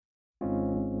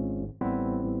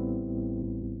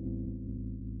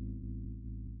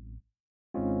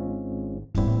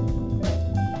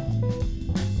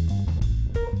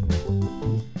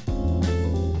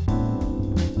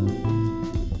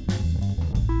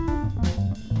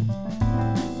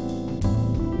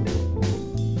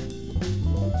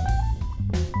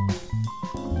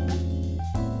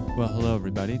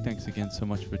everybody. Thanks again so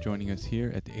much for joining us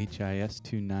here at the HIS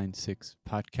 296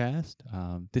 podcast.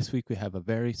 This week we have a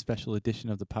very special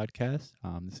edition of the podcast.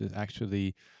 This is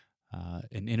actually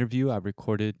an interview I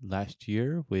recorded last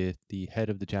year with the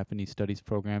head of the Japanese Studies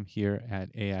program here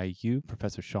at AIU,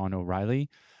 Professor Sean O'Reilly.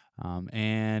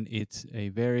 And it's a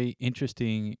very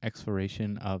interesting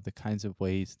exploration of the kinds of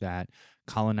ways that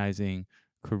colonizing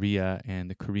Korea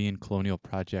and the Korean colonial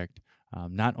project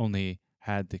not only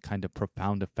had the kind of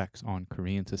profound effects on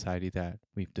Korean society that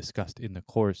we've discussed in the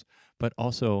course, but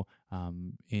also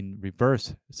in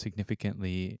reverse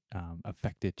significantly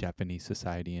affected Japanese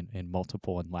society in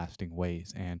multiple and lasting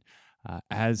ways. And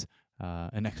as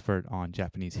an expert on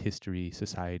Japanese history,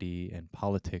 society, and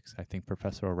politics, I think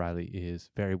Professor O'Reilly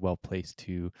is very well placed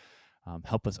to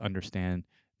help us understand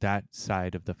that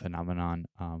side of the phenomenon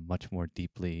much more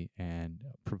deeply and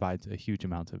provides a huge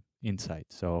amount of insight.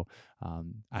 So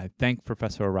I thank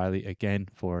Professor O'Reilly again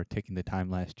for taking the time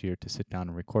last year to sit down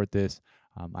and record this.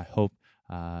 I hope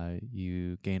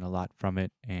you gain a lot from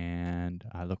it, and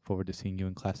I look forward to seeing you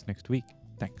in class next week.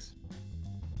 Thanks.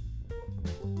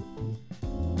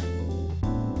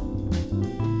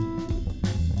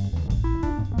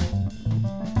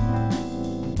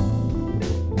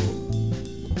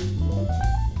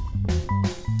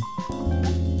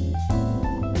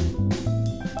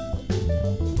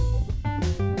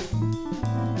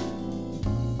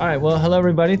 All right. Well, hello,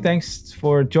 everybody. Thanks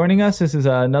for joining us. This is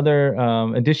another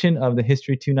edition of the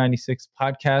History 296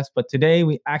 podcast. But today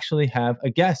we actually have a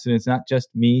guest, and it's not just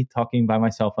me talking by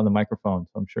myself on the microphone.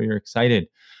 So I'm sure you're excited.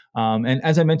 And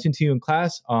as I mentioned to you in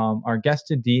class, our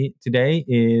guest today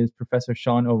is Professor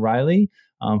Sean O'Reilly,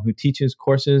 who teaches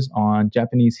courses on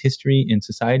Japanese history and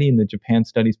society in the Japan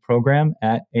Studies program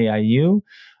at AIU.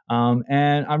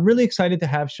 And I'm really excited to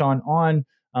have Sean on.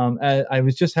 I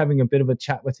was just having a bit of a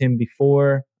chat with him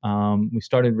before we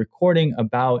started recording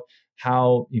about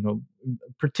how,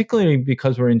 particularly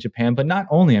because we're in Japan, but not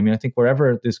only, I think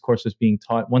wherever this course is being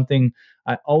taught, one thing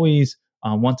I always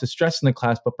want to stress in the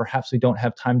class, but perhaps we don't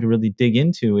have time to really dig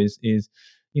into is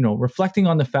reflecting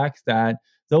on the fact that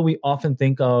though we often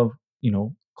think of,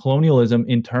 colonialism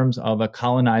in terms of a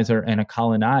colonizer and a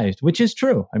colonized, which is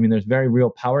true. There's very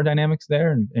real power dynamics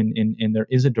there, and there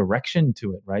is a direction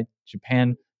to it, right?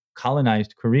 Japan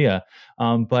colonized Korea.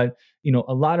 But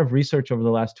a lot of research over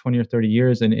the last 20 or 30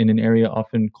 years in an area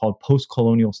often called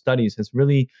post-colonial studies has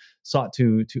really sought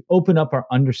to open up our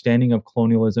understanding of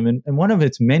colonialism. And one of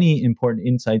its many important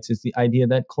insights is the idea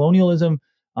that colonialism,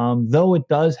 though it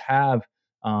does have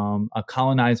a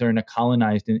colonizer and a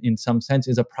colonized in some sense,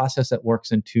 is a process that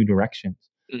works in two directions.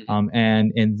 Mm-hmm.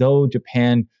 And though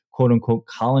Japan, quote unquote,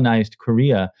 colonized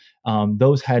Korea,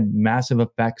 those had massive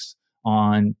effects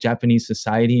on Japanese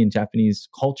society and Japanese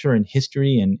culture and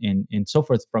history and so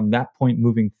forth from that point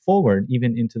moving forward,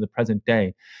 even into the present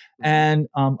day. And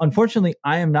unfortunately,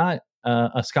 I am not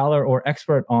a scholar or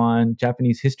expert on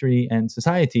Japanese history and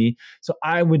society, so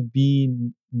I would be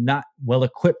not well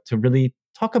equipped to really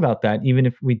talk about that, even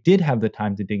if we did have the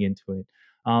time to dig into it.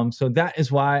 So that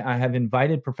is why I have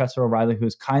invited Professor O'Reilly, who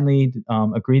has kindly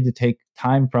agreed to take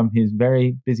time from his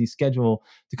very busy schedule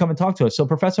to come and talk to us. So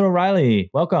Professor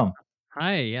O'Reilly, welcome.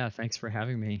 Hi. Yeah. Thanks for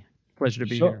having me. Pleasure to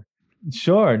be here.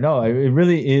 Sure. No, it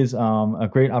really is a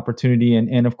great opportunity.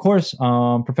 And of course,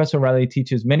 Professor O'Reilly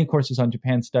teaches many courses on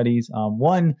Japan studies.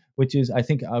 One, which is, I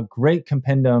think, a great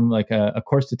compendium, like a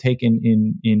course to take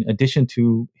in addition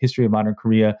to History of Modern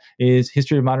Korea, is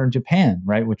History of Modern Japan,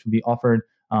 right, which will be offered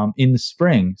in the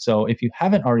spring. So if you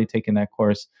haven't already taken that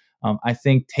course, I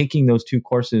think taking those two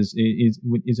courses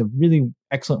is a really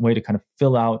excellent way to kind of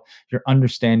fill out your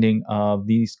understanding of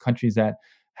these countries that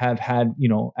have had,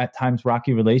 at times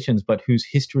rocky relations, but whose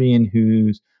history and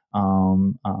whose,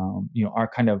 are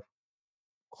kind of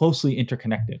closely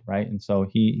interconnected, right? And so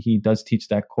he does teach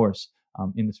that course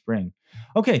in the spring.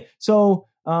 Okay, so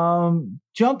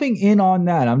jumping in on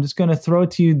that, I'm just going to throw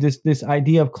to you this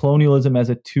idea of colonialism as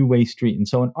a two-way street. And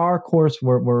so in our course,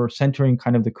 we're centering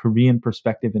kind of the Korean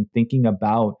perspective and thinking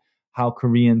about how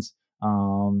Koreans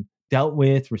dealt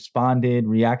with, responded,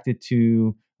 reacted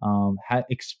to, had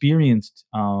experienced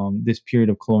this period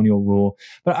of colonial rule.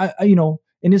 But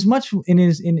in as much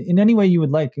in any way you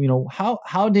would like,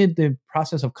 how did the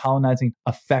process of colonizing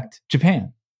affect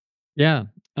Japan? Yeah.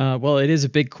 Well, it is a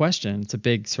big question. It's a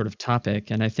big sort of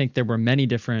topic. And I think there were many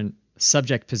different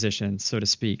subject positions, so to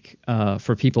speak,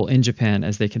 for people in Japan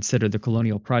as they considered the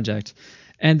colonial project.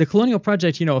 And the colonial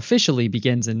project, officially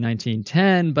begins in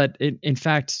 1910, but it, in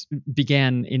fact,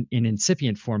 began in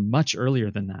incipient form much earlier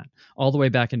than that, all the way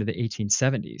back into the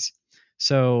 1870s.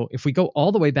 So if we go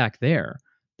all the way back there,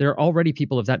 there are already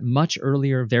people of that much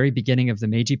earlier, very beginning of the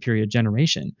Meiji period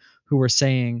generation who were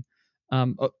saying,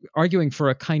 arguing for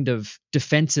a kind of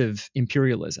defensive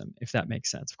imperialism, if that makes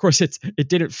sense. Of course, it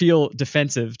didn't feel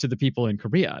defensive to the people in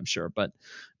Korea, I'm sure, but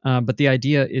the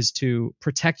idea is to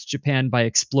protect Japan by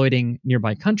exploiting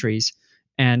nearby countries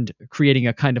and creating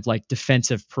a kind of like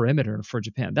defensive perimeter for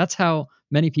Japan. That's how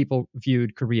many people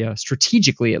viewed Korea,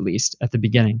 strategically at least, at the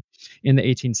beginning in the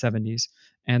 1870s.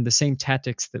 And the same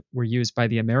tactics that were used by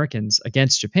the Americans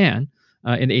against Japan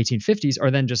in the 1850s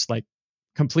are then just like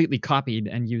completely copied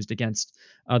and used against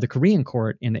the Korean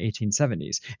court in the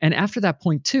 1870s. And after that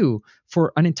point, too,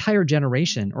 for an entire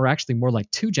generation, or actually more like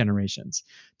 2 generations,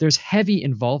 there's heavy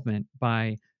involvement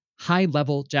by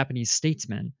high-level Japanese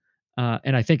statesmen,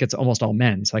 and I think it's almost all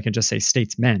men, so I can just say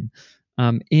statesmen,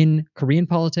 in Korean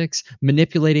politics,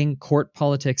 manipulating court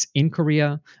politics in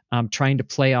Korea, trying to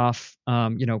play off,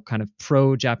 kind of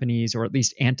pro-Japanese or at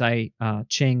least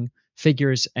anti-Qing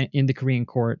figures in the Korean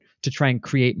court to try and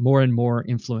create more and more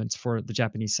influence for the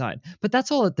Japanese side. But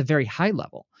that's all at the very high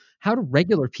level. How do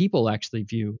regular people actually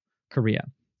view Korea?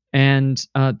 And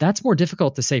that's more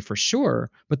difficult to say for sure,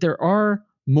 but there are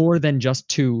more than just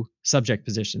 2 subject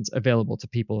positions available to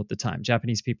people at the time,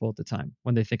 Japanese people at the time,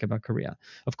 when they think about Korea.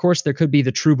 Of course, there could be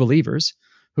the true believers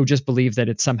who just believe that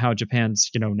it's somehow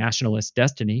Japan's, nationalist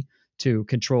destiny to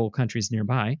control countries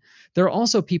nearby. There are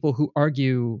also people who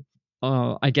argue,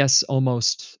 I guess,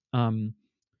 almost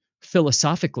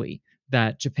philosophically,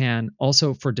 that Japan,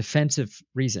 also for defensive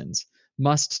reasons,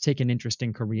 must take an interest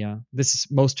in Korea. This is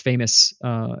most famous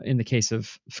in the case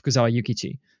of Fukuzawa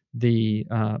Yukichi, the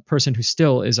person who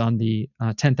still is on the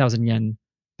 10,000 yen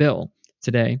bill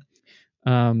today.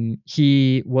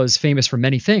 He was famous for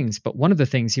many things, but one of the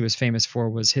things he was famous for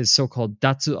was his so-called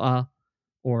Datsu-a,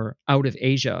 or out of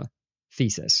Asia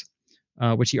thesis,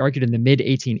 which he argued in the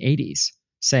mid-1880s,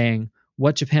 saying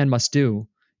what Japan must do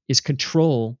is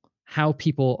control how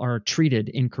people are treated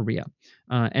in Korea.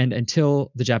 And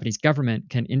until the Japanese government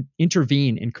can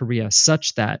intervene in Korea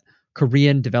such that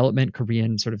Korean development,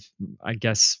 Korean sort of, I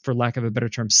guess, for lack of a better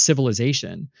term,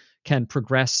 civilization can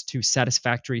progress to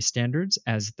satisfactory standards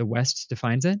as the West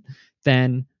defines it,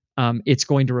 then it's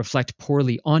going to reflect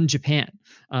poorly on Japan,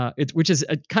 which is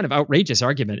a kind of outrageous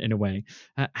argument in a way.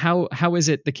 How is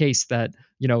it the case that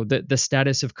the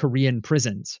status of Korean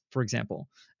prisons, for example,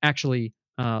 actually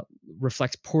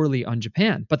reflects poorly on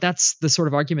Japan? But that's the sort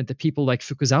of argument that people like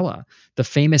Fukuzawa, the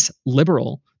famous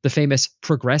liberal, the famous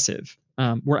progressive,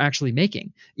 were actually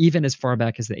making, even as far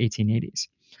back as the 1880s.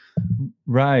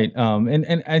 Right.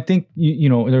 And I think,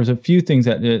 there's a few things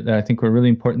that I think were really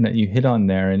important that you hit on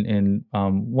there. And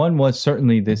one was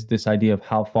certainly this idea of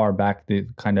how far back the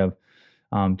kind of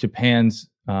Japan's,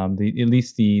 at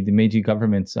least the Meiji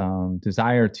government's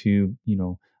desire to,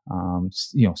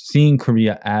 seeing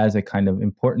Korea as a kind of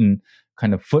important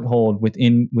kind of foothold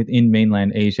within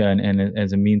mainland Asia and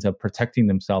as a means of protecting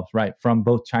themselves, right, from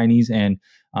both Chinese and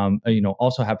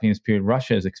also happening in this period,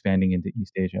 Russia is expanding into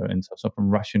East Asia, and so from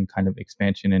Russian kind of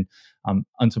expansion, and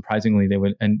unsurprisingly,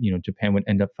 Japan would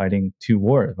end up fighting 2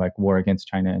 wars, like war against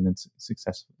China and then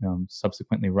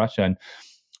subsequently Russia. And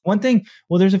one thing,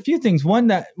 well, there's a few things. One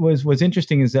that was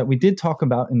interesting is that we did talk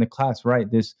about in the class, right,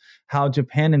 this how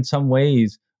Japan in some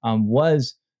ways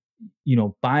was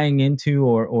buying into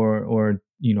or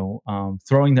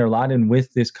throwing their lot in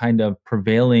with this kind of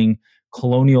prevailing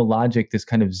colonial logic, this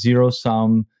kind of zero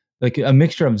sum, like a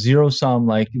mixture of zero sum,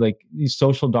 like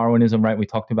social Darwinism, right? We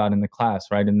talked about in the class,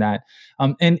 right? And that,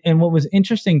 and what was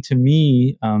interesting to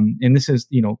me, and this is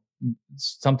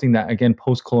something that again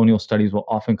post-colonial studies will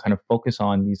often kind of focus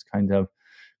on, these kinds of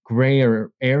gray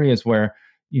areas where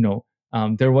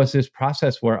there was this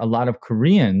process where a lot of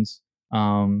Koreans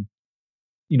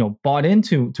bought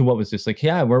into what was this, like,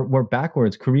 yeah, we're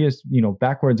backwards. Korea's,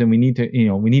 backwards, and we need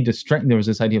to strengthen. There was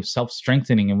this idea of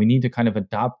self-strengthening, and we need to kind of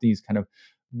adopt these kind of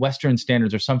Western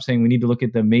standards, or some saying we need to look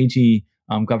at the Meiji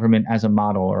government as a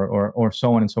model, or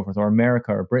so on and so forth, or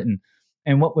America or Britain.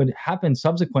 And what would happen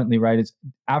subsequently, right, is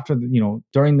after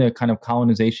during the kind of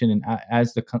colonization and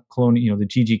as the colonial, the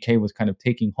GGK was kind of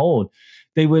taking hold,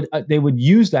 they would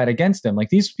use that against them. Like,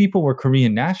 these people were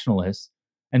Korean nationalists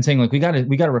and saying, like, we got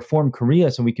to reform Korea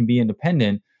so we can be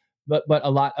independent. But a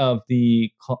lot of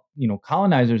the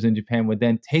colonizers in Japan would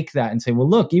then take that and say, well,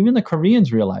 look, even the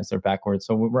Koreans realize they're backwards,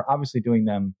 so we're obviously doing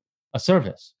them a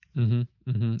service.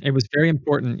 It was very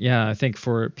important, yeah, I think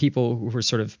for people who were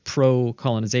sort of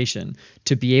pro-colonization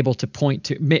to be able to point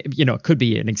to, it could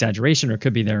be an exaggeration or it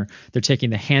could be they're taking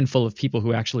the handful of people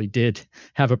who actually did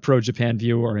have a pro-Japan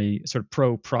view or a sort of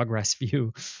pro-progress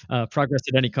view, progress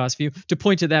at any cost view, to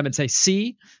point to them and say,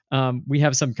 "See, we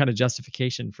have some kind of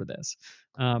justification for this."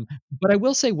 But I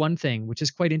will say one thing, which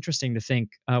is quite interesting to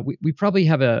think. We probably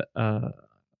have a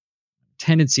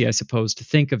tendency, I suppose, to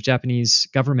think of Japanese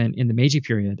government in the Meiji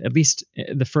period, at least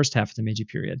the first half of the Meiji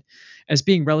period, as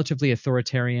being relatively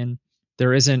authoritarian.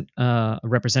 There isn't a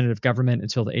representative government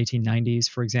until the 1890s,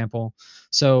 for example.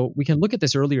 So we can look at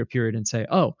this earlier period and say,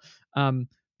 oh,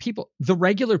 the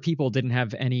regular people didn't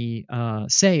have any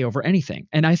say over anything.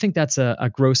 And I think that's a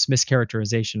gross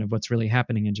mischaracterization of what's really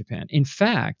happening in Japan. In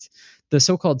fact, the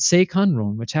so-called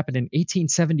Seikanron, which happened in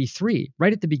 1873,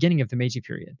 right at the beginning of the Meiji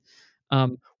period,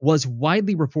 was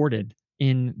widely reported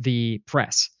in the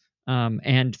press.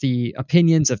 And the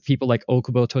opinions of people like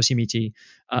Okubo Toshimichi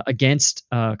against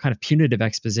kind of punitive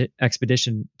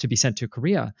expedition to be sent to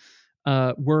Korea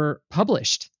were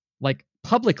published, like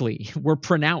publicly, were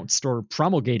pronounced or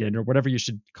promulgated or whatever you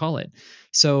should call it.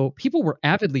 So people were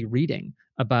avidly reading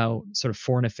about sort of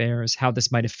foreign affairs, how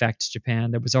this might affect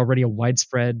Japan. There was already a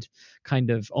widespread kind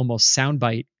of almost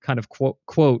soundbite kind of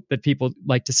quote that people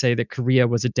like to say that Korea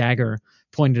was a dagger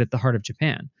pointed at the heart of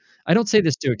Japan. I don't say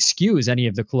this to excuse any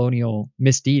of the colonial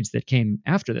misdeeds that came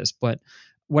after this, but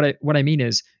what I mean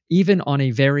is even on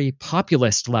a very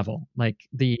populist level, like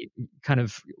the kind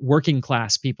of working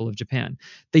class people of Japan,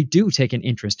 they do take an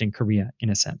interest in Korea in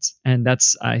a sense. And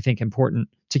that's, I think, important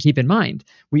to keep in mind.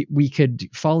 We could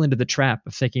fall into the trap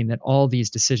of thinking that all these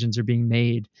decisions are being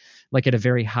made like at a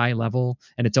very high level,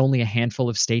 and it's only a handful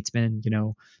of statesmen,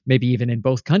 maybe even in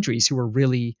both countries, who are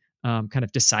really kind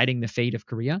of deciding the fate of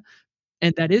Korea.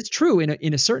 And that is true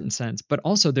in a certain sense, but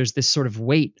also there's this sort of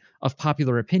weight of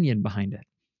popular opinion behind it.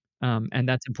 And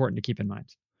that's important to keep in mind.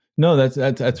 No,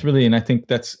 that's really, and I think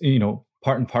that's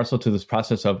part and parcel to this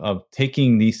process of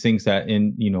taking these things that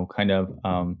kind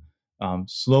of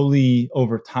slowly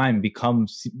over time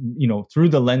becomes through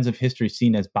the lens of history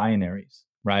seen as binaries,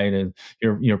 right? And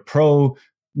you're pro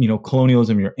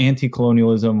colonialism, you're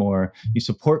anti-colonialism, or you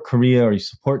support Korea or you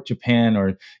support Japan,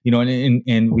 or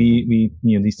and we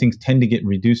these things tend to get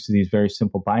reduced to these very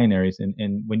simple binaries.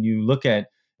 And when you look at,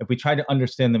 if we try to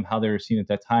understand them how they were seen at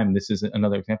that time, this is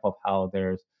another example of how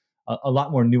there's a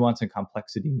lot more nuance and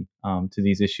complexity to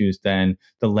these issues than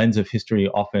the lens of history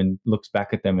often looks back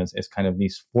at them as kind of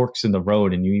these forks in the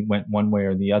road, and you went one way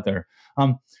or the other.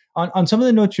 On some of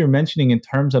the notes you're mentioning in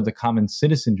terms of the common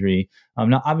citizenry,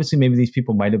 now obviously maybe these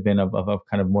people might have been of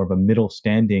kind of more of a middle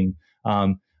standing.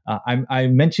 I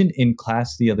mentioned in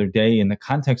class the other day, in the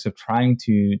context of trying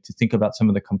to think about some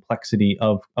of the complexity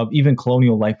of even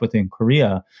colonial life within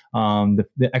Korea,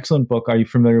 the excellent book. Are you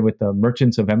familiar with The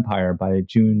Merchants of Empire by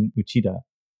Jun Uchida?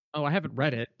 Oh, I haven't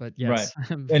read it, but yes.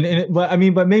 Right.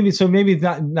 But maybe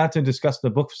not to discuss the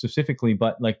book specifically,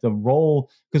 but like the role,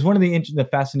 because one of the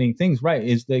fascinating things, right,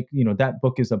 is that that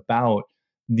book is about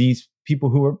these people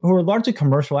who are largely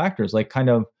commercial actors, like kind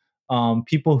of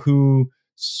people who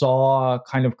saw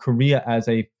kind of Korea as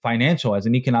as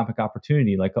an economic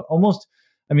opportunity, like almost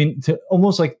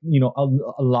like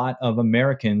a lot of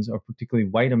Americans, or particularly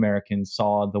white Americans,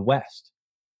 saw the West,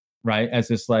 right, as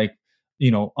this like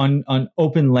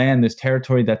open land, this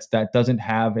territory that doesn't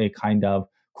have a kind of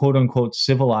quote unquote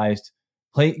civilized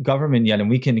government yet, and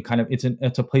we can kind of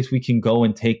it's a place we can go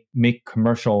and make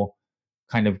commercial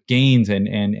kind of gains, and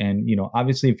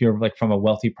obviously if you're like from a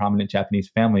wealthy prominent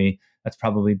Japanese family, that's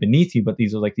probably beneath you, but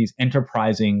these are like these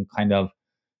enterprising kind of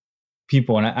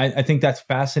people, and I think that's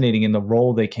fascinating in the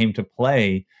role they came to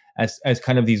play as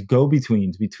kind of these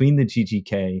go-betweens between the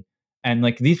GGK, and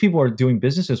like these people are doing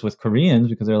businesses with Koreans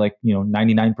because they're like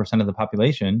 99% of the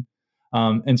population,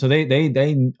 and so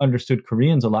they understood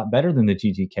Koreans a lot better than the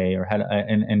GGK, or had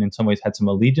and in some ways had some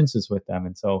allegiances with them,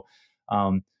 and so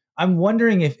I'm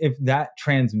wondering if that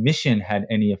transmission had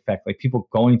any effect, like people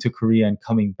going to Korea and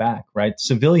coming back, right?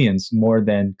 Civilians more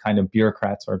than kind of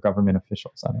bureaucrats or government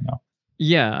officials. I don't know.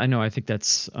 Yeah, I know. I think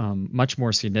that's much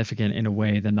more significant in a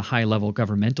way than the high level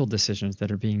governmental decisions that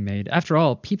are being made. After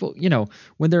all, people,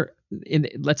 when they're in,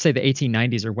 let's say the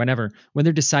 1890s or whenever, when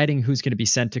they're deciding who's going to be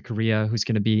sent to Korea, who's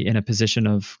going to be in a position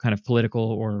of kind of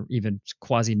political or even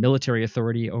quasi military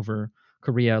authority over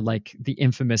Korea, like the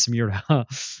infamous Mura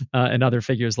and other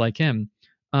figures like him.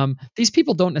 These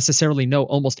people don't necessarily know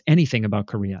almost anything about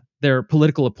Korea. They're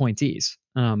political appointees.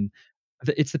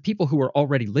 It's the people who are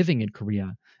already living in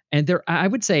Korea. And I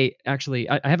would say, actually,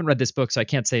 I haven't read this book, so I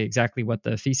can't say exactly what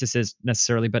the thesis is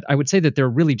necessarily, but I would say that there are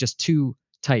really just two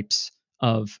types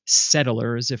of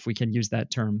settlers, if we can use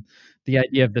that term, the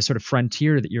idea of the sort of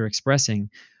frontier that you're expressing,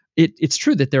 it's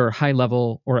true that there are high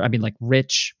level, or I mean, like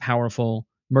rich, powerful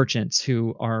merchants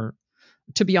who are,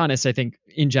 to be honest, I think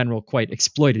in general quite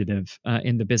exploitative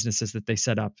in the businesses that they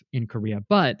set up in Korea.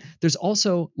 But there's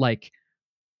also like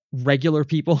regular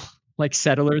people, like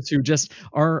settlers who just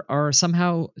are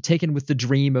somehow taken with the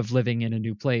dream of living in a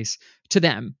new place to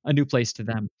them, a new place to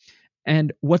them.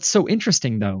 And what's so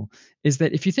interesting, though, is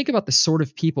that if you think about the sort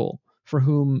of people for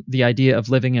whom the idea of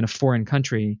living in a foreign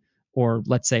country, or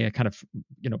let's say a kind of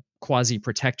quasi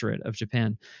protectorate of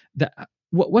Japan, that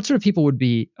what sort of people would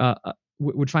be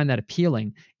would find that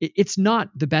appealing? It's not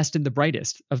the best and the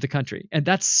brightest of the country, and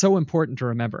that's so important to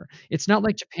remember. It's not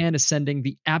like Japan is sending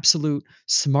the absolute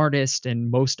smartest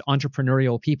and most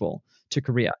entrepreneurial people to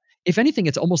Korea. If anything,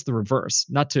 it's almost the reverse.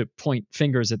 Not to point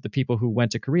fingers at the people who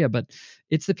went to Korea, but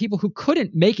it's the people who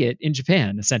couldn't make it in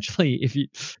Japan, essentially,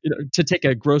 if to take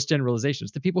a gross generalization.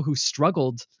 It's the people who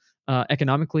struggled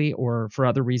economically or for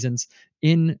other reasons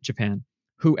in Japan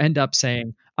who end up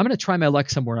saying, I'm going to try my luck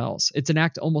somewhere else. It's an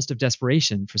act almost of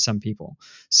desperation for some people.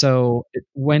 So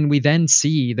when we then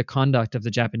see the conduct of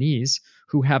the Japanese,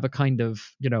 who have a kind of,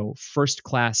 first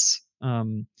class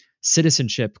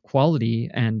citizenship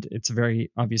quality, and it's a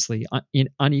very obviously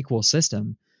unequal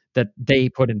system that they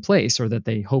put in place, or that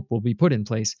they hope will be put in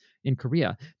place in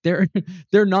Korea, they're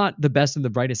they're not the best and the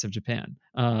brightest of Japan.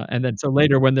 And then so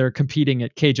later, when they're competing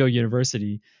at Keijo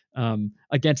University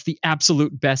against the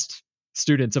absolute best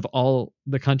students of all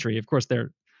the country, of course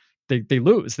they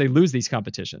lose these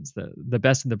competitions. The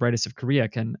best and the brightest of Korea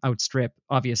can outstrip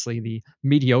obviously the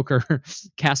mediocre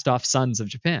cast off sons of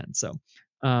Japan. So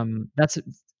that's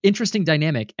an interesting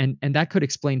dynamic, and that could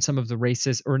explain some of the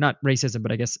racist, or not racism,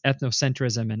 but I guess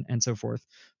ethnocentrism and so forth,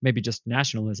 maybe just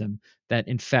nationalism that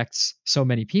infects so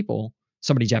many people,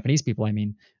 so many Japanese people, I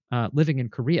mean, living in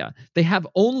Korea. They have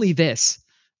only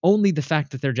the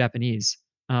fact that they're Japanese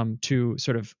to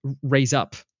sort of raise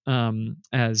up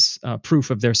as proof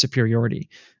of their superiority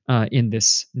in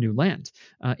this new land.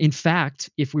 In fact,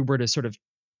 if we were to sort of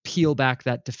peel back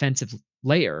that defensive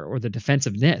layer, or the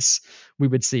defensiveness, we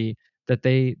would see that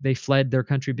they fled their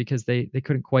country because they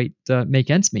couldn't quite make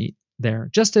ends meet there.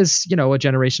 Just as a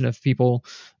generation of people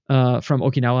from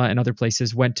Okinawa and other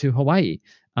places went to Hawaii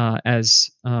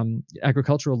as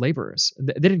agricultural laborers.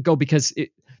 They didn't go because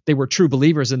they were true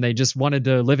believers and they just wanted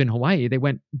to live in Hawaii. They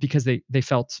went because they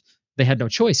felt they had no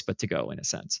choice but to go, in a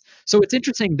sense. So it's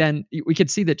interesting. Then we could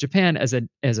see that Japan, as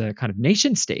a kind of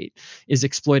nation state, is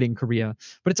exploiting Korea,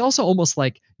 but it's also almost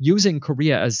like using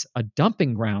Korea as a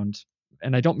dumping ground.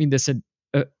 And I don't mean this in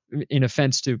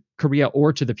offense to Korea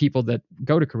or to the people that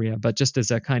go to Korea, but just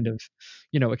as a kind of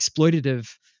exploitative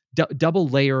double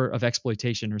layer of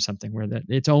exploitation or something, where that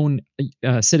its own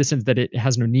citizens that it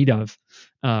has no need of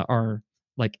are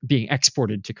like being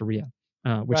exported to Korea,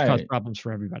 which cause Right. problems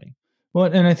for everybody. Well,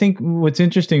 and I think what's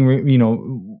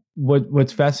interesting,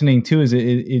 what's fascinating too, is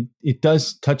it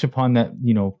does touch upon that,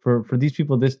 for these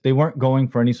people, they weren't going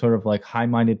for any sort of like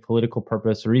high-minded political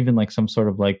purpose, or even like some sort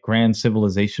of like grand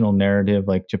civilizational narrative,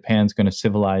 like Japan's going to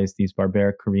civilize these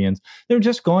barbaric Koreans. They're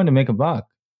just going to make a buck.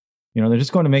 They're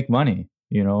just going to make money.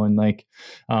 And like,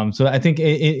 so I think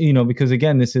because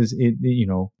again, this is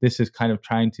this is kind of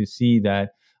trying to see that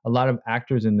a lot of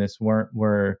actors in this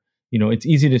were it's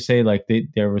easy to say like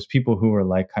there was people who were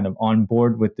like kind of on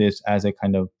board with this as a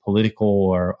kind of political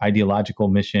or ideological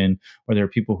mission, or there are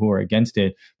people who are against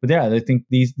it. But yeah, I think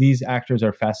these actors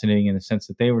are fascinating in the sense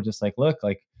that they were just like, look,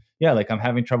 like, yeah, like I'm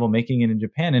having trouble making it in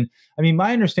Japan. And I mean,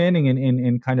 my understanding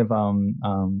in kind of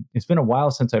it's been a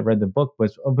while since I read the book,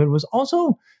 but it was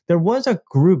also, there was a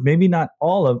group, maybe not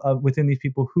all of within these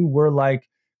people, who were like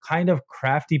kind of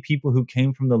crafty people who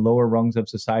came from the lower rungs of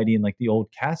society in like the old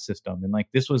caste system. And like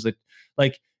this was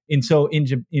and so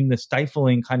in the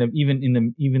stifling kind of,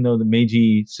 even though the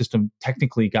Meiji system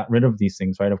technically got rid of these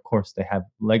things, right? Of course they have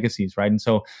legacies, right? And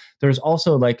so there's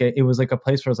also like it was like a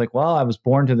place where it's like, well, I was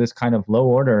born to this kind of low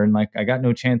order and like I got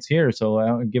no chance here, so I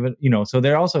don't give it, so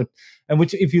they're also, and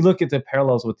which if you look at the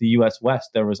parallels with the US West,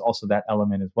 there was also that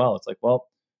element as well. It's like, well,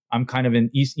 I'm kind of in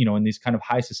East, in these kind of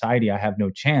high society, I have no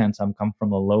chance. I'm come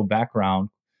from a low background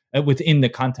within the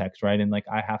context, right? And like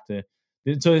I have to.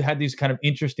 So it had these kind of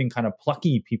interesting, kind of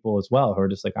plucky people as well, who are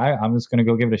just like, I'm just going to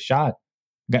go give it a shot.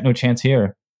 Got no chance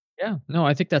here. Yeah, no,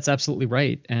 I think that's absolutely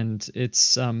right, and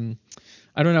it's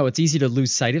I don't know. It's easy to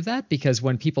lose sight of that because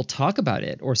when people talk about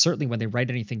it, or certainly when they write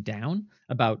anything down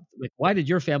about, like, why did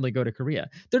your family go to Korea?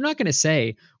 They're not going to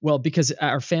say, well, because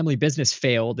our family business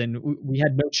failed and we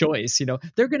had no choice.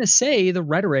 They're going to say the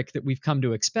rhetoric that we've come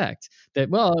to expect, that,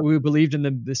 well, we believed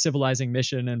in the civilizing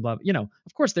mission and blah.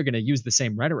 Of course, they're going to use the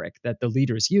same rhetoric that the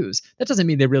leaders use. That doesn't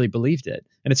mean they really believed it.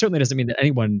 And it certainly doesn't mean that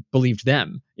anyone believed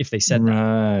them if they said that.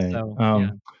 Right. So, yeah.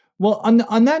 Well,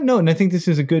 on that note, and I think this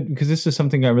is a good, because this is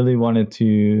something I really wanted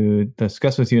to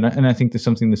discuss with you, and I think this is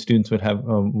something the students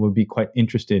would be quite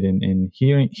interested in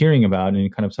hearing about,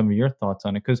 and kind of some of your thoughts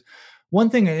on it. Because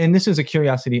one thing, and this is a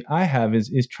curiosity I have,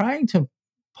 is trying to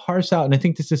parse out, and I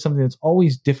think this is something that's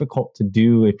always difficult to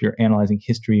do if you're analyzing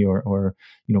history or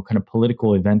kind of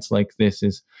political events like this,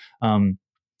 is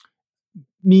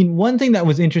one thing that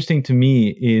was interesting to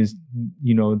me is,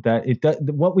 that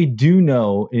what we do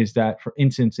know is that, for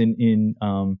instance, in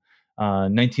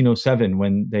 1907,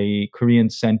 when the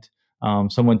Koreans sent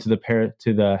someone to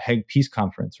the Hague Peace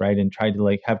Conference, right, and tried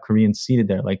to have Koreans seated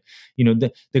there,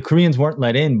 the Koreans weren't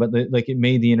let in, but it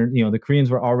made the Koreans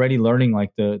were already learning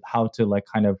how to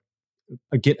kind of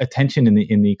get attention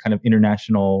in the kind of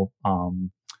international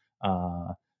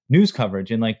news coverage,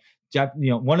 and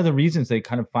one of the reasons they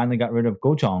kind of finally got rid of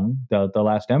Gojong, the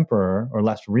last emperor, or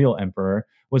last real emperor,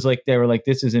 was they were like,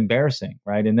 this is embarrassing,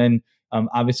 right? And then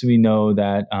obviously we know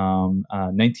that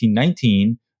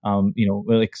 1919,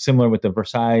 similar with the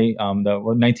Versailles, the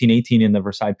 1918 in the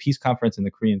Versailles Peace Conference, and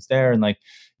the Koreans there, and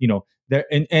there,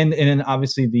 and then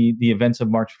obviously the events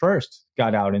of March 1st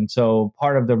got out, and so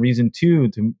part of the reason too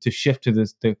to shift to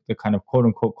this the kind of quote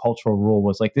unquote cultural rule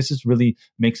was this is really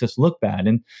makes us look bad.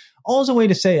 And all is a way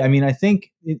to say, I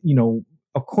think,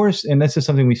 of course, and this is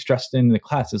something we stressed in the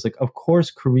class, is of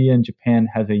course, Korea and Japan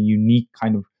have a unique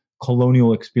kind of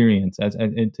colonial experience,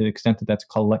 and to the extent that that's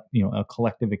a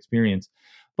collective experience.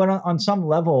 But on some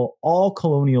level, all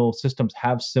colonial systems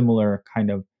have similar kind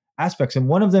of aspects. And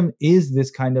one of them is this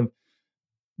kind of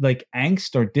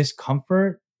angst or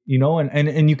discomfort,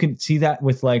 and you can see that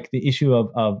with the issue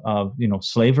of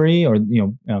slavery, or in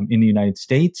the United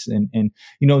States, and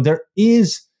there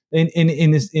is and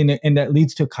that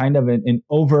leads to kind of an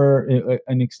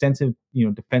extensive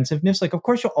defensiveness. Of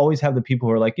course, you'll always have the people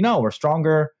who are we're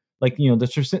stronger, the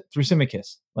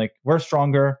Thrasymachus, we're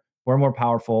stronger, we're more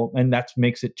powerful, and that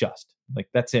makes it just.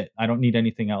 That's it, I don't need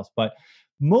anything else. But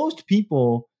most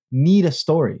people need a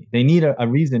story, they need a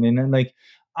reason. And then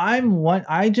what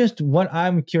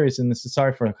I'm curious, and this is,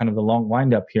 sorry for kind of the long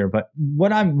wind up here, but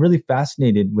what I'm really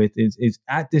fascinated with is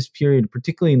at this period,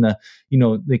 particularly in the,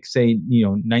 say,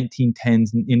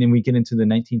 1910s, and then we get into the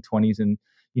 1920s, and,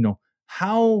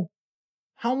 how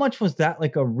much was that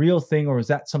a real thing, or was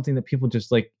that something that people just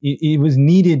it was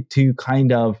needed to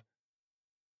kind of,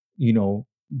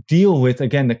 deal with,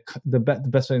 again, the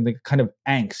best way, the kind of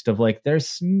angst of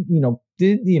there's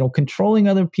controlling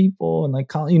other people, and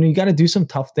you got to do some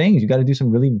tough things, you got to do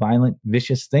some really violent,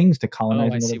 vicious things to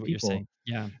colonize other people. You're saying.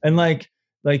 Yeah. And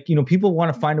people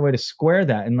want to find a way to square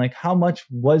that, and how much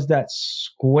was that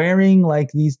squaring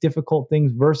these difficult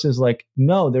things versus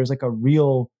no, there's a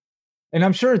real. And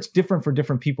I'm sure it's different for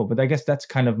different people, but I guess that's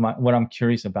kind of what I'm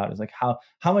curious about, is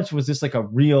how much was this a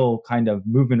real kind of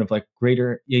movement of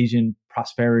greater Asian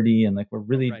prosperity, and we're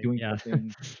really doing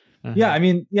something. Uh-huh.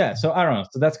 Yeah. So I don't know.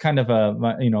 So that's kind of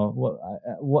what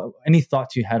any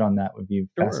thoughts you had on that would be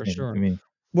fascinating to me.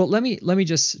 Well, let me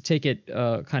just take it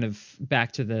kind of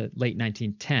back to the late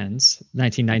 1910s,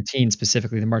 1919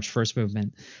 specifically, the March 1st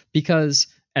movement, because,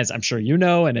 as I'm sure you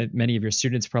know, and many of your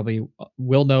students probably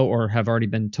will know or have already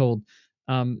been told,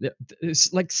 it's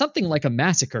something like a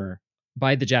massacre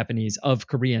by the Japanese of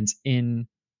Koreans in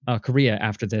Korea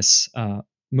after this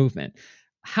movement.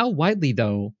 How widely,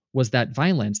 though, was that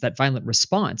violence, that violent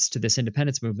response to this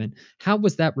independence movement, how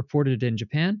was that reported in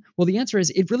Japan? Well, the answer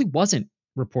is it really wasn't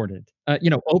reported,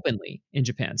 openly in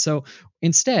Japan. So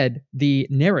instead, the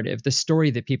narrative, the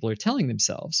story that people are telling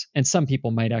themselves, and some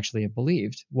people might actually have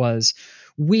believed, was,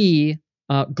 we,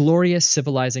 glorious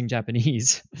civilizing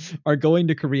Japanese, are going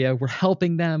to Korea. We're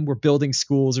helping them. We're building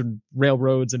schools and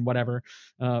railroads and whatever.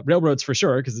 Railroads for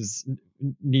sure, because it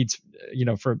needs,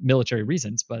 for military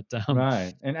reasons. But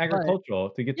right, and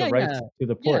agricultural, to get the rights to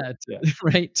the port.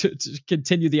 Right, to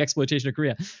continue the exploitation of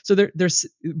Korea. So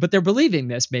but they're believing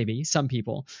this, maybe some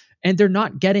people, and they're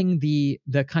not getting the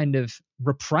kind of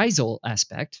reprisal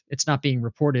aspect. It's not being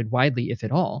reported widely, if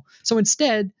at all. So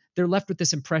instead, they're left with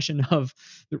this impression of,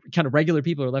 the kind of regular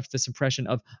people are left with this impression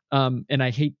of, and I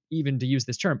hate even to use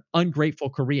this term, ungrateful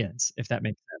Koreans, if that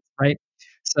makes sense, right?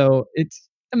 So it's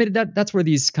I mean, that's where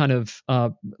these kind of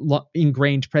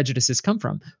ingrained prejudices come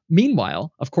from.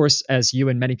 Meanwhile, of course, as you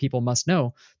and many people must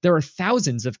know, there are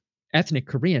thousands of ethnic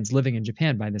Koreans living in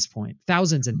Japan by this point,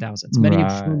 thousands and thousands, many of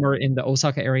whom Right. are in the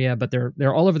Osaka area, but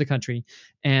they're all over the country,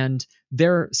 and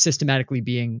they're systematically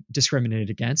being discriminated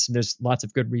against. And there's lots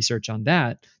of good research on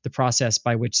that, the process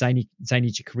by which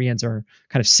Zainichi Koreans are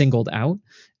kind of singled out.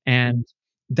 And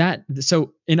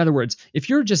so in other words, if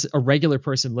you're just a regular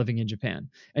person living in Japan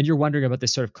and you're wondering about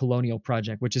this sort of colonial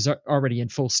project, which is already in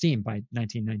full steam by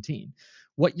 1919,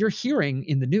 what you're hearing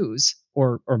in the news,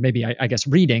 or maybe I guess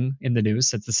reading in the news,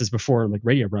 since this is before like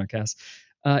radio broadcasts,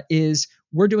 is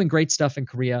we're doing great stuff in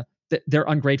Korea. They're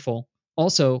ungrateful.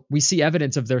 Also, we see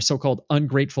evidence of their so-called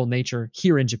ungrateful nature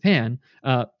here in Japan,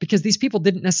 because these people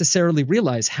didn't necessarily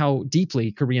realize how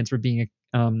deeply Koreans were being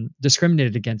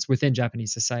discriminated against within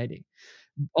Japanese society.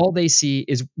 All they see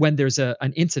is when there's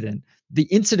an incident. The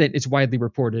incident is widely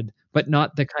reported, but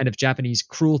not the kind of Japanese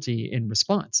cruelty in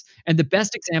response. And the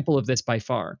best example of this by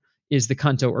far is the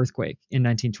Kanto earthquake in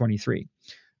 1923.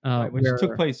 Right, which took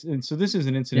Where, place. And so this is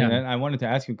an incident, yeah, and I wanted to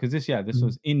ask you because this mhm,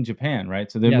 was in Japan, right?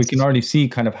 So then we yes, can already see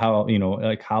kind of how,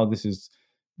 like how this is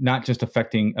not just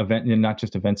affecting not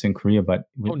just events in Korea, but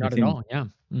oh, not at within, all, yeah.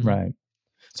 Mhm. right.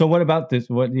 So what about this?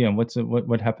 What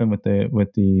happened with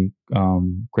the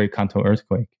Great Kanto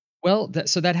earthquake? Well,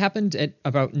 so that happened at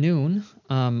about noon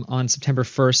on September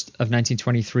 1st of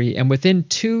 1923, and within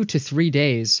 2 to 3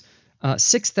 days,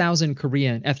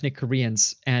 6,000 ethnic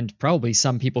Koreans, and probably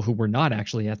some people who were not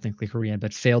actually ethnically Korean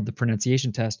but failed the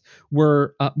pronunciation test,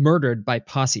 were murdered by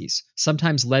posses,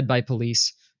 sometimes led by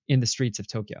police in the streets of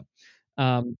Tokyo.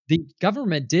 The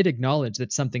government did acknowledge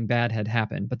that something bad had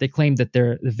happened, but they claimed that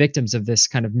the victims of this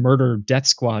kind of murder death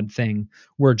squad thing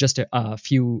were just a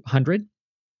few hundred.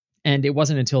 And it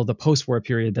wasn't until the post-war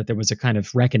period that there was a kind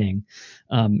of reckoning,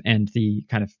 and the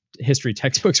kind of history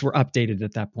textbooks were updated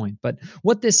at that point. But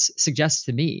what this suggests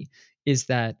to me is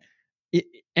that it,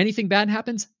 anything bad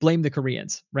happens, blame the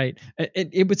Koreans, right?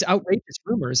 It was outrageous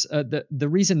rumors. The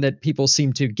reason that people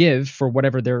seem to give for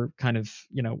whatever their kind of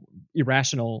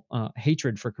irrational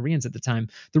hatred for Koreans at the time,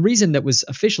 the reason that was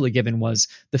officially given was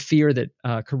the fear that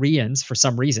Koreans, for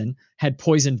some reason, had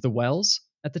poisoned the wells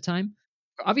at the time.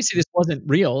 Obviously this wasn't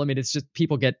real. I mean, it's just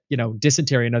people get,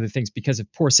 dysentery and other things because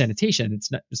of poor sanitation.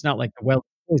 It's not like the well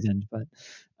is poisoned,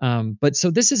 but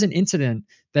so this is an incident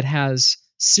that has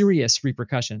serious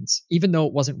repercussions, even though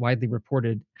it wasn't widely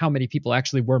reported how many people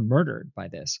actually were murdered by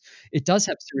this. It does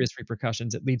have serious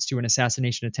repercussions. It leads to an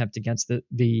assassination attempt against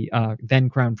the then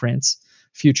crown prince,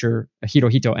 future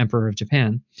Hirohito Emperor of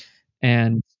Japan,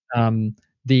 and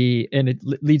it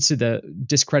leads to the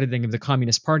discrediting of the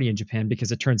Communist Party in Japan,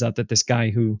 because it turns out that this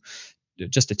guy, who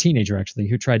just a teenager actually,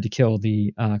 who tried to kill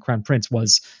the crown prince,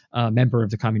 was a member of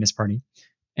the Communist Party.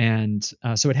 And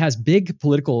so it has big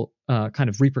political kind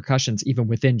of repercussions even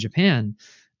within Japan.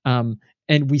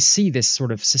 And we see this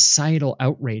sort of societal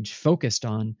outrage focused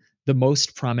on the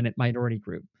most prominent minority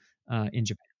group in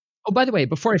Japan. Oh, by the way,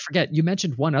 before I forget, you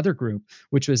mentioned one other group,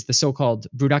 which was the so-called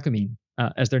Burakumin,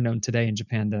 as they're known today in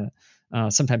Japan,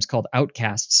 sometimes called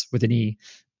outcasts with an E,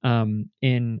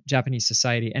 in Japanese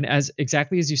society. And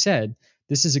exactly as you said,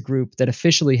 this is a group that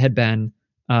officially had been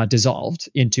dissolved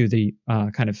into the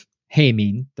kind of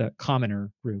heimin, the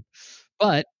commoner group.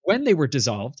 But when they were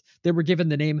dissolved, they were given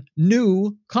the name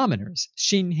New Commoners,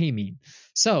 Shin Heimin.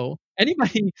 So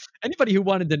anybody who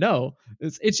wanted to know,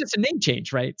 it's just a name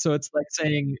change, right? So it's like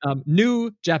saying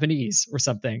New Japanese or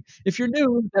something. If you're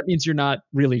new, that means you're not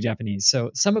really Japanese.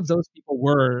 So some of those people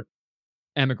were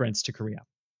emigrants to Korea.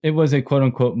 It was a quote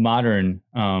unquote modern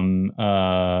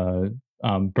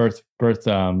birth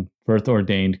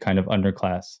ordained kind of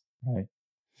underclass, right?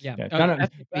 Yeah, Yeah, kind of,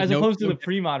 ethnically, as no, opposed to no the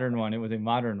pre-modern one, it was a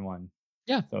modern one.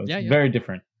 yeah, So it's yeah, yeah. very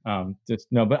different. Just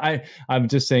no, but I'm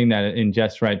just saying that in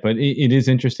jest, right? But it is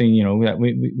interesting, that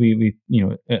we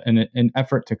an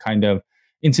effort to kind of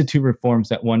institute reforms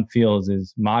that one feels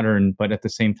is modern, but at the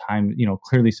same time,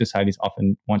 clearly societies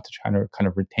often want to try to kind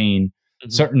of retain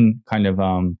Mhm. certain kind of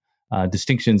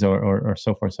distinctions or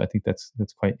so forth. So I think that's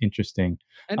quite interesting.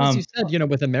 And as you Um, said,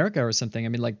 with America or something, I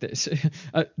mean, like this,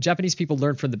 Japanese people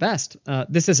learn from the best.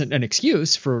 This isn't an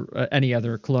excuse for any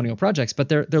other colonial projects, but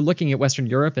they're looking at Western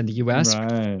Europe and the U.S.,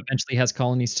 which right, eventually has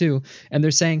colonies too, and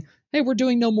they're saying, "Hey, we're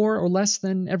doing no more or less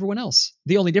than everyone else."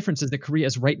 The only difference is that Korea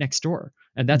is right next door,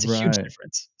 and that's a huge right.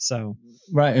 difference. So,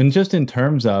 Right. And just in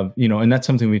terms of, and that's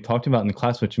something we talked about in the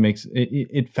class, which makes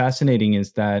it fascinating,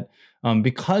 is that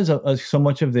because of so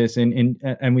much of this,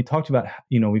 and we talked about,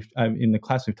 in the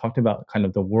class, we've talked about kind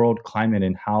of the world climate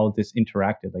and how this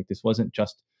interacted. Like this wasn't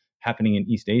just happening in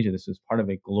East Asia. This was part of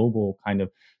a global kind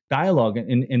of dialogue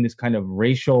in this kind of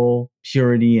racial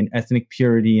purity and ethnic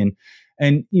purity. And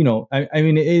I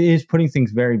mean, it is putting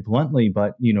things very bluntly,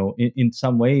 but in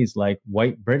some ways, like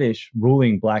white British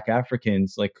ruling black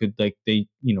Africans, like they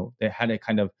had a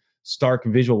kind of stark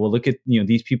visual. Well, look at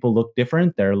these people look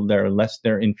different.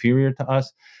 They're inferior to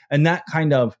us, and that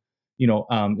kind of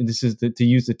this is to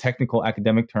use the technical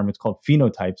academic term. It's called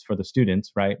phenotypes for the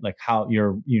students, right? Like how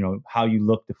how you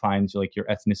look defines like your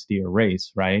ethnicity or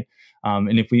race, right?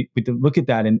 And if we look at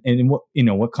that, and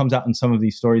what comes out in some of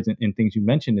these stories and things you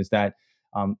mentioned is that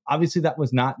obviously that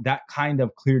was not that kind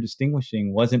of clear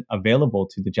distinguishing wasn't available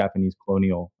to the Japanese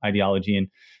colonial ideology.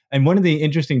 And one of the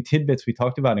interesting tidbits we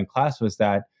talked about in class was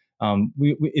that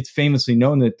it's famously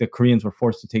known that the Koreans were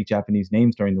forced to take Japanese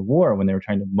names during the war when they were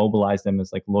trying to mobilize them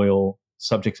as like loyal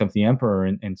subjects of the emperor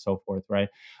and so forth, right?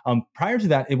 Prior to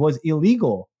that, it was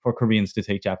illegal for Koreans to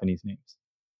take Japanese names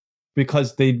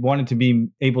because they wanted to be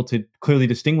able to clearly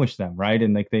distinguish them, right?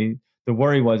 And like the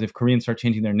worry was if Koreans start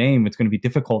changing their name, it's going to be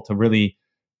difficult to really,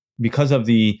 because of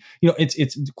the,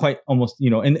 it's quite almost,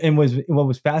 and what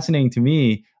was fascinating to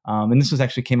me, and this was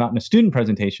actually came out in a student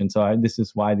presentation. So this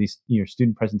is why these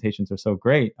student presentations are so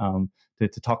great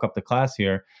to talk up the class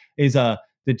here, is the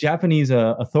Japanese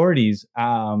authorities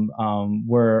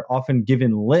were often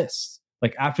given lists,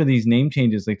 like after these name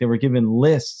changes, like they were given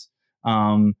lists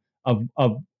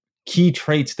of key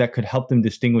traits that could help them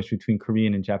distinguish between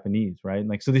Korean and Japanese, right?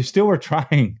 Like, so they still were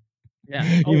trying.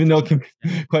 Yeah. Even though it can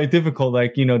be quite difficult,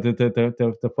 like,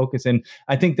 the focus. And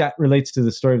I think that relates to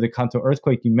the story of the Kanto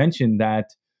earthquake. You mentioned that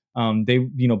they,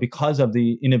 because of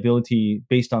the inability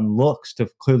based on looks to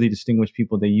clearly distinguish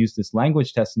people, they used this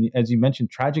language test. And as you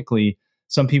mentioned, tragically,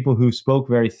 some people who spoke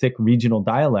very thick regional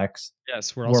dialects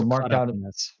were marked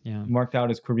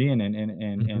out as Korean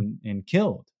and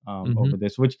killed over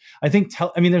this, which I think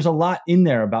there's a lot in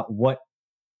there about what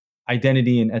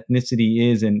identity and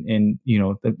ethnicity is, and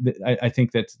I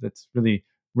think that's really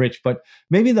rich. But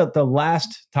maybe the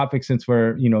last topic, since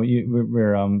we're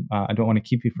I don't want to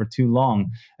keep you for too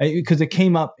long, because it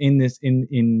came up in this and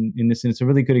it's a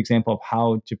really good example of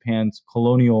how Japan's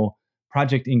colonial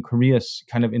project in Korea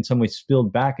kind of in some ways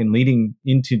spilled back and leading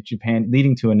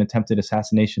to an attempted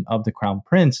assassination of the crown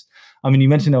prince. I mean, you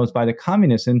mentioned that was by the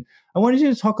communists, and I wanted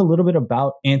you to talk a little bit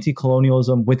about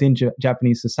anti-colonialism within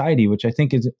Japanese society, which I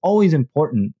think is always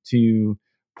important to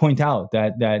point out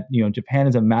that Japan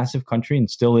is a massive country and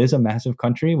still is a massive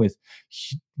country with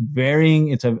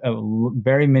very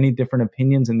many different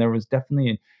opinions, and there was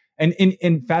definitely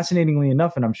and fascinatingly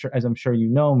enough, and I'm sure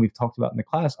and we've talked about in the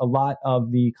class, a lot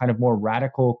of the kind of more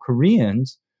radical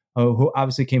Koreans who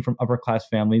obviously came from upper class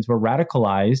families were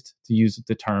radicalized, to use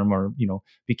the term, or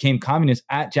became communists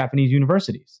at Japanese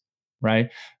universities, right?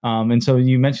 And so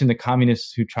you mentioned the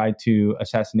communists who tried to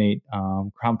assassinate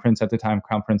Crown Prince at the time,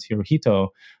 Crown Prince Hirohito.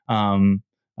 Talk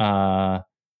a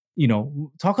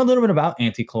little bit about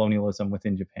anti-colonialism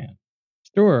within Japan.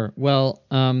 Sure. Well,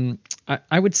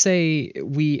 I would say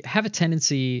we have a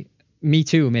tendency, me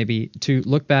too, maybe, to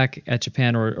look back at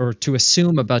Japan or to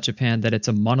assume about Japan that it's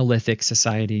a monolithic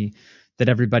society, that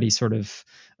everybody sort of,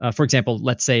 for example,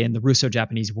 let's say in the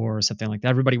Russo-Japanese War or something like that,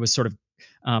 everybody was sort of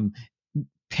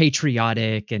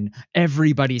patriotic and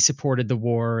everybody supported the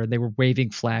war and they were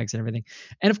waving flags and everything.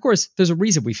 And of course, there's a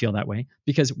reason we feel that way,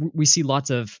 because we see lots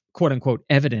of quote unquote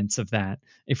evidence of that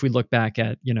if we look back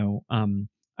at,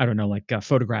 I don't know, like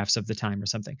photographs of the time or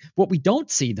something. What we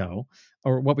don't see, though,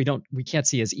 or what we can't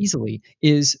see as easily,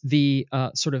 is the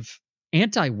sort of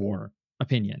anti-war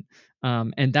opinion.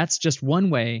 And that's just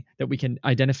one way that we can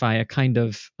identify a kind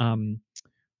of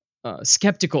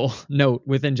skeptical note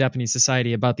within Japanese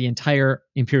society about the entire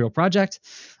imperial project,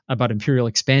 about imperial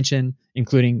expansion,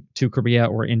 including to Korea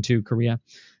or into Korea.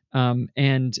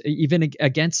 And even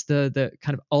against the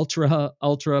kind of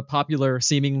ultra popular,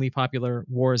 seemingly popular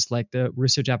wars like the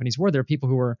Russo-Japanese War, there are people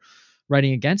who are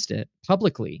writing against it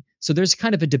publicly. So there's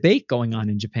kind of a debate going on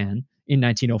in Japan in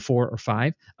 1904 or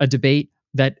 5, a debate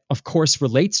that, of course,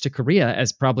 relates to Korea,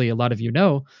 as probably a lot of you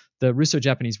know. The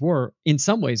Russo-Japanese War, in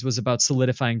some ways, was about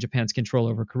solidifying Japan's control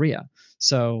over Korea.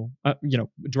 So,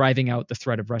 driving out the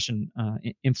threat of Russian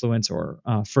influence or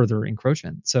further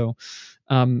encroachment. So,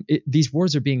 these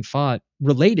wars are being fought,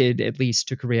 related at least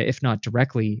to Korea, if not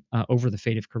directly, over the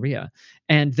fate of Korea.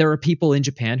 And there are people in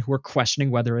Japan who are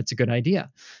questioning whether it's a good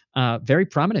idea. Very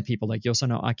prominent people like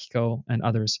Yosono Akiko and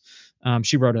others.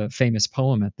 She wrote a famous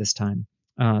poem at this time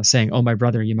saying, "Oh, my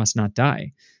brother, you must not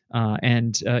die."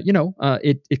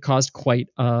 It caused quite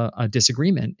a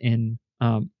disagreement in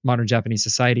modern Japanese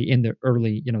society in the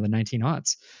early, the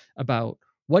 1900s about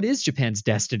what is Japan's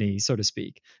destiny, so to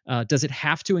speak? Does it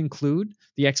have to include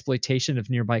the exploitation of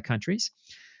nearby countries?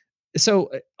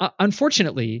 So,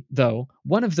 unfortunately, though,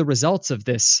 one of the results of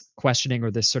this questioning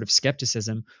or this sort of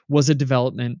skepticism was a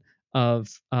development of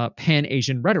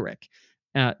Pan-Asian rhetoric.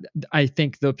 I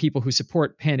think the people who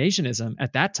support Pan-Asianism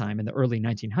at that time in the early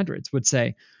 1900s would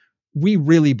say, we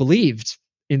really believed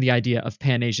in the idea of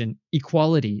Pan-Asian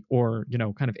equality, or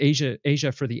kind of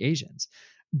Asia for the Asians.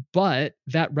 But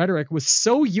that rhetoric was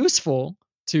so useful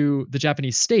to the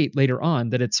Japanese state later on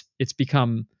that it's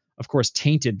become, of course,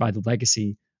 tainted by the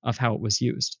legacy of how it was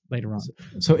used later on.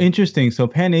 So interesting. So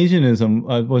Pan-Asianism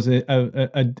was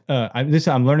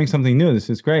I'm learning something new. This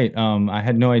is great. I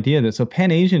had no idea that. So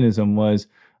Pan-Asianism was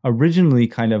originally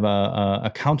kind of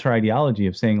a counter ideology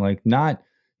of saying, like, not,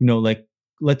 like,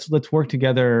 let's work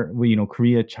together.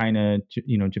 Korea, China,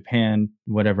 Japan,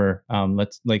 whatever.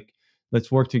 Let's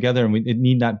work together, and it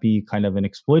need not be kind of an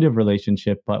exploitive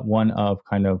relationship, but one of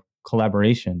kind of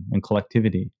collaboration and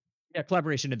collectivity. Yeah,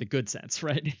 collaboration in the good sense,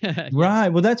 right? Yeah. Right.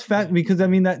 Well, that's fact, because I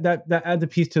mean that adds a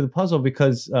piece to the puzzle,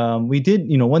 because we did,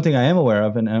 one thing I am aware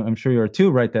of, and I'm sure you are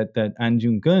too, right? That An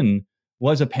Jung-geun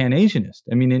was a Pan-Asianist.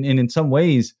 I mean, in some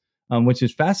ways, which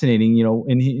is fascinating.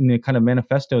 In the kind of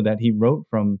manifesto that he wrote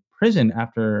from prison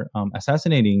after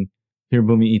assassinating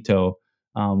Hirobumi Ito,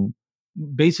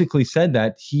 basically said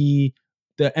that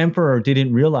the emperor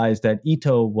didn't realize that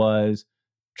Ito was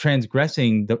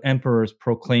transgressing the emperor's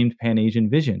proclaimed Pan-Asian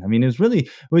vision. I mean, it was really,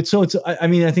 so it's, I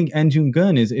mean, I think An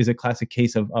Jung-geun is a classic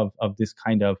case of this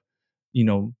kind of,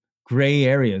 gray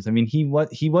areas. I mean, he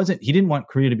didn't want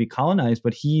Korea to be colonized,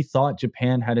 but he thought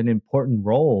Japan had an important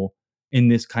role in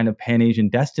this kind of Pan-Asian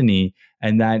destiny,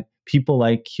 and that people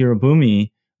like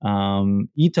Hirobumi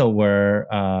Ito were,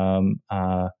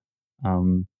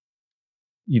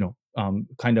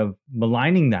 kind of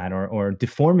maligning that, or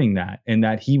deforming that, and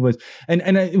that he was, and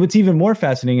what's even more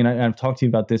fascinating, and I've talked to you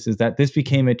about this, is that this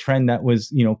became a trend that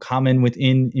was, common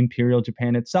within Imperial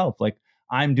Japan itself. Like,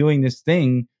 I'm doing this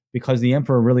thing because the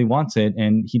emperor really wants it,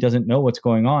 and he doesn't know what's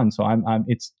going on, so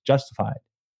it's justified.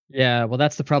 Yeah, well,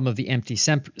 that's the problem of the empty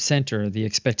center, the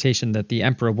expectation that the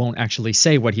emperor won't actually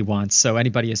say what he wants, so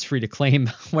anybody is free to claim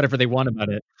whatever they want about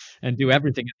it and do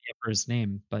everything in the emperor's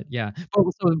name. But yeah,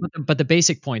 but the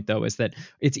basic point, though, is that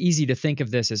it's easy to think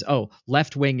of this as, oh,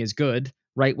 left wing is good,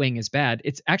 right wing is bad.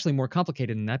 It's actually more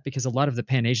complicated than that, because a lot of the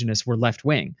Pan-Asianists were left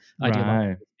wing,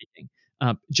 ideologically speaking.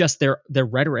 Just their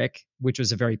rhetoric, which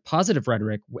was a very positive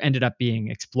rhetoric, ended up being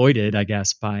exploited, I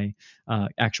guess, by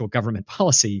actual government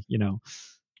policy.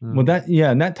 Well,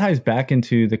 and that ties back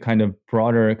into the kind of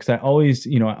broader, because I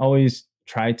always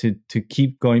try to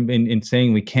keep going in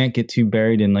saying we can't get too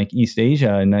buried in like East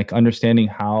Asia, and like understanding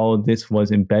how this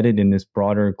was embedded in this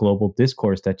broader global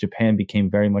discourse that Japan became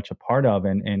very much a part of,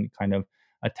 and kind of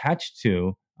attached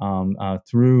to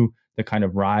through the kind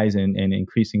of rise and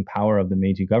increasing power of the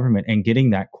Meiji government, and getting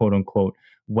that quote unquote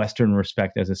Western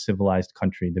respect as a civilized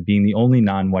country, to being the only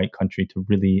non-white country to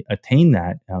really attain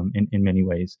that in many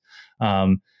ways.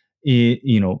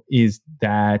 Is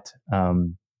that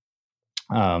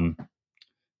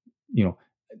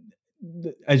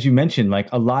as you mentioned, like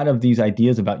a lot of these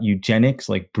ideas about eugenics,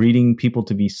 like breeding people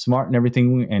to be smart and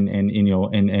everything,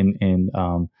 and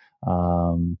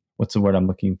what's the word I'm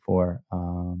looking for?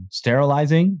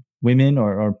 Sterilizing women,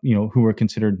 or who were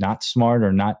considered not smart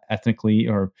or not ethnically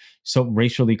or so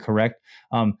racially correct.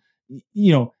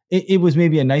 It was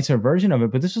maybe a nicer version of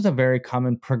it, but this was a very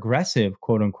common progressive,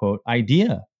 quote unquote,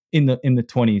 idea in the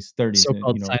 20s, 30s.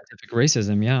 So-called scientific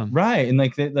racism, yeah. Right.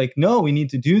 And no, we need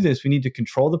to do this. We need to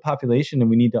control the population, and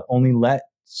we need to only let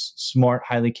smart,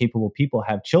 highly capable people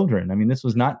have children. I mean, this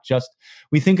was not just,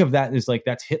 we think of that as like,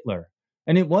 that's Hitler.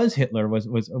 And it was, Hitler was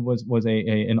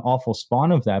an awful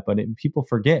spawn of that, but people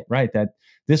forget, right, that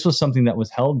this was something that was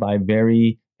held by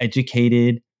very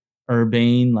educated,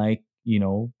 urbane,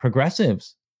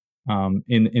 progressives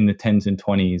in the 10s and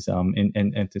 20s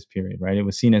in at this period, right? It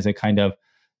was seen as a kind of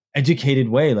educated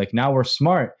way, like, now we're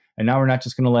smart, and now we're not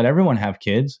just going to let everyone have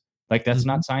kids. Like, that's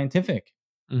not scientific.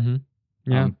 Mm-hmm.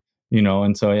 Yeah.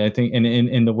 And so I think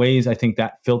in the ways I think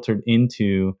that filtered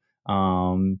into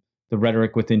the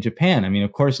rhetoric within Japan. I mean,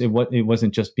 of course, it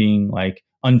wasn't just being like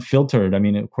unfiltered. I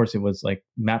mean, of course, it was like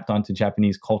mapped onto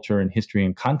Japanese culture and history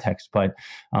and context. But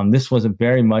this was a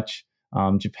very much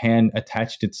Japan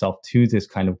attached itself to this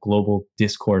kind of global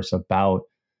discourse about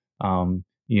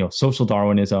social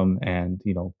Darwinism, and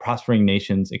prospering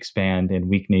nations expand and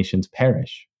weak nations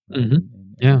perish. Right?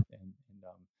 Mm-hmm.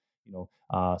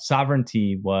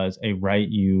 Sovereignty was a right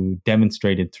you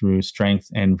demonstrated through strength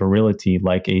and virility,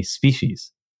 like a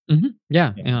species. Mm-hmm.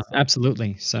 Yeah,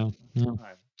 absolutely. So, yeah.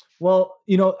 Well,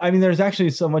 I mean, there's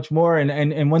actually so much more,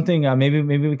 and one thing, maybe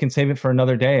we can save it for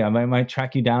another day. I might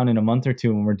track you down in a month or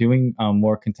two when we're doing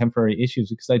more contemporary issues,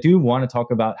 because I do want to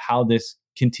talk about how this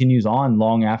continues on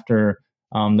long after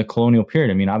the colonial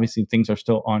period. I mean, obviously things are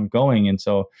still ongoing, and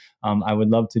so I would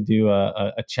love to do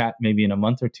a chat maybe in a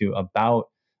month or two about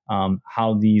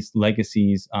how these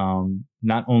legacies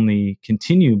not only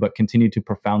continue but continue to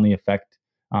profoundly affect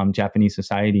Japanese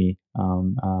society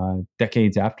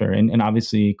decades after, and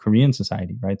obviously Korean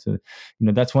society, right? So,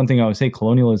 that's one thing I would say.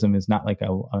 Colonialism is not like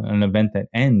an event that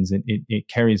ends; it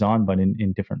carries on, but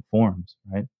in different forms,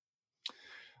 right?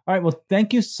 All right. Well,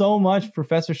 thank you so much,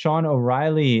 Professor Sean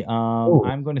O'Reilly.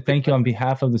 I'm going to thank you on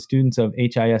behalf of the students of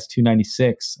HIS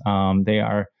 296. They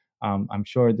are. I'm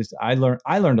sure this. I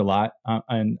learned a lot,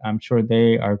 and I'm sure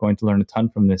they are going to learn a ton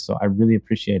from this. So I really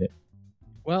appreciate it.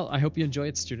 Well, I hope you enjoy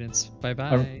it, students.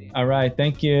 Bye-bye. All right.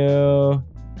 Thank you.